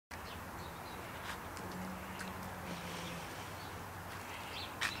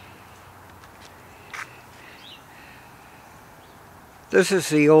This is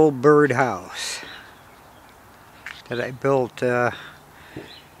the old birdhouse that I built, I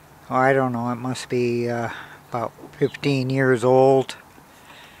don't know, it must be about 15 years old.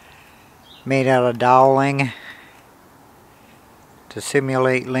 Made out of dowling to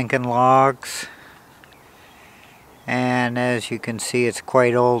simulate Lincoln logs. And as you can see, it's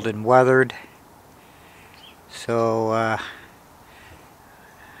quite old and weathered. So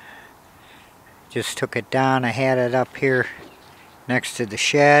just took it down. I had it up here next to the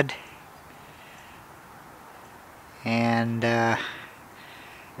shed, and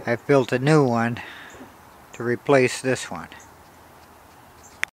I've built a new one to replace this one.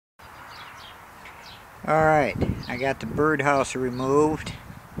 Alright, I got the birdhouse removed.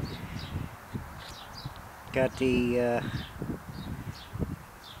 Got the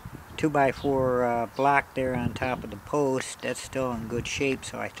 2x4 block there on top of the post. That's still in good shape,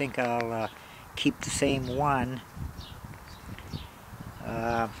 so I think I'll keep the same one.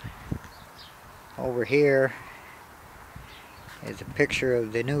 Over here is a picture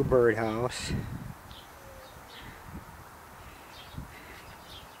of the new birdhouse.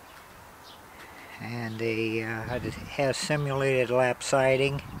 And it has simulated lap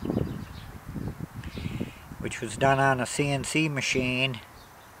siding, which was done on a CNC machine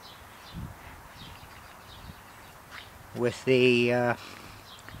with the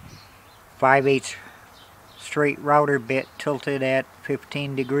 5/8 straight router bit tilted at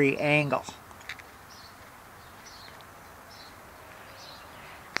 15-degree angle.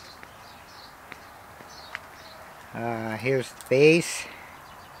 Here's the base.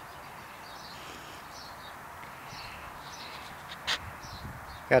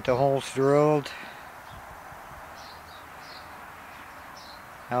 Got the holes drilled.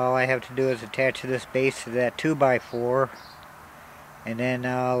 All I have to do is attach this base to that 2x4, and then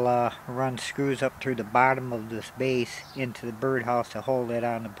I'll run screws up through the bottom of this base into the birdhouse to hold it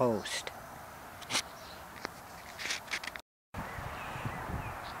on the post.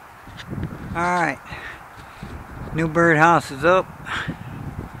 Alright, new birdhouse is up.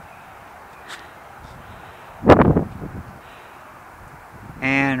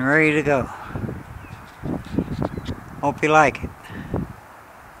 And ready to go. Hope you like it.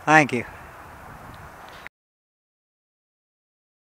 Thank you.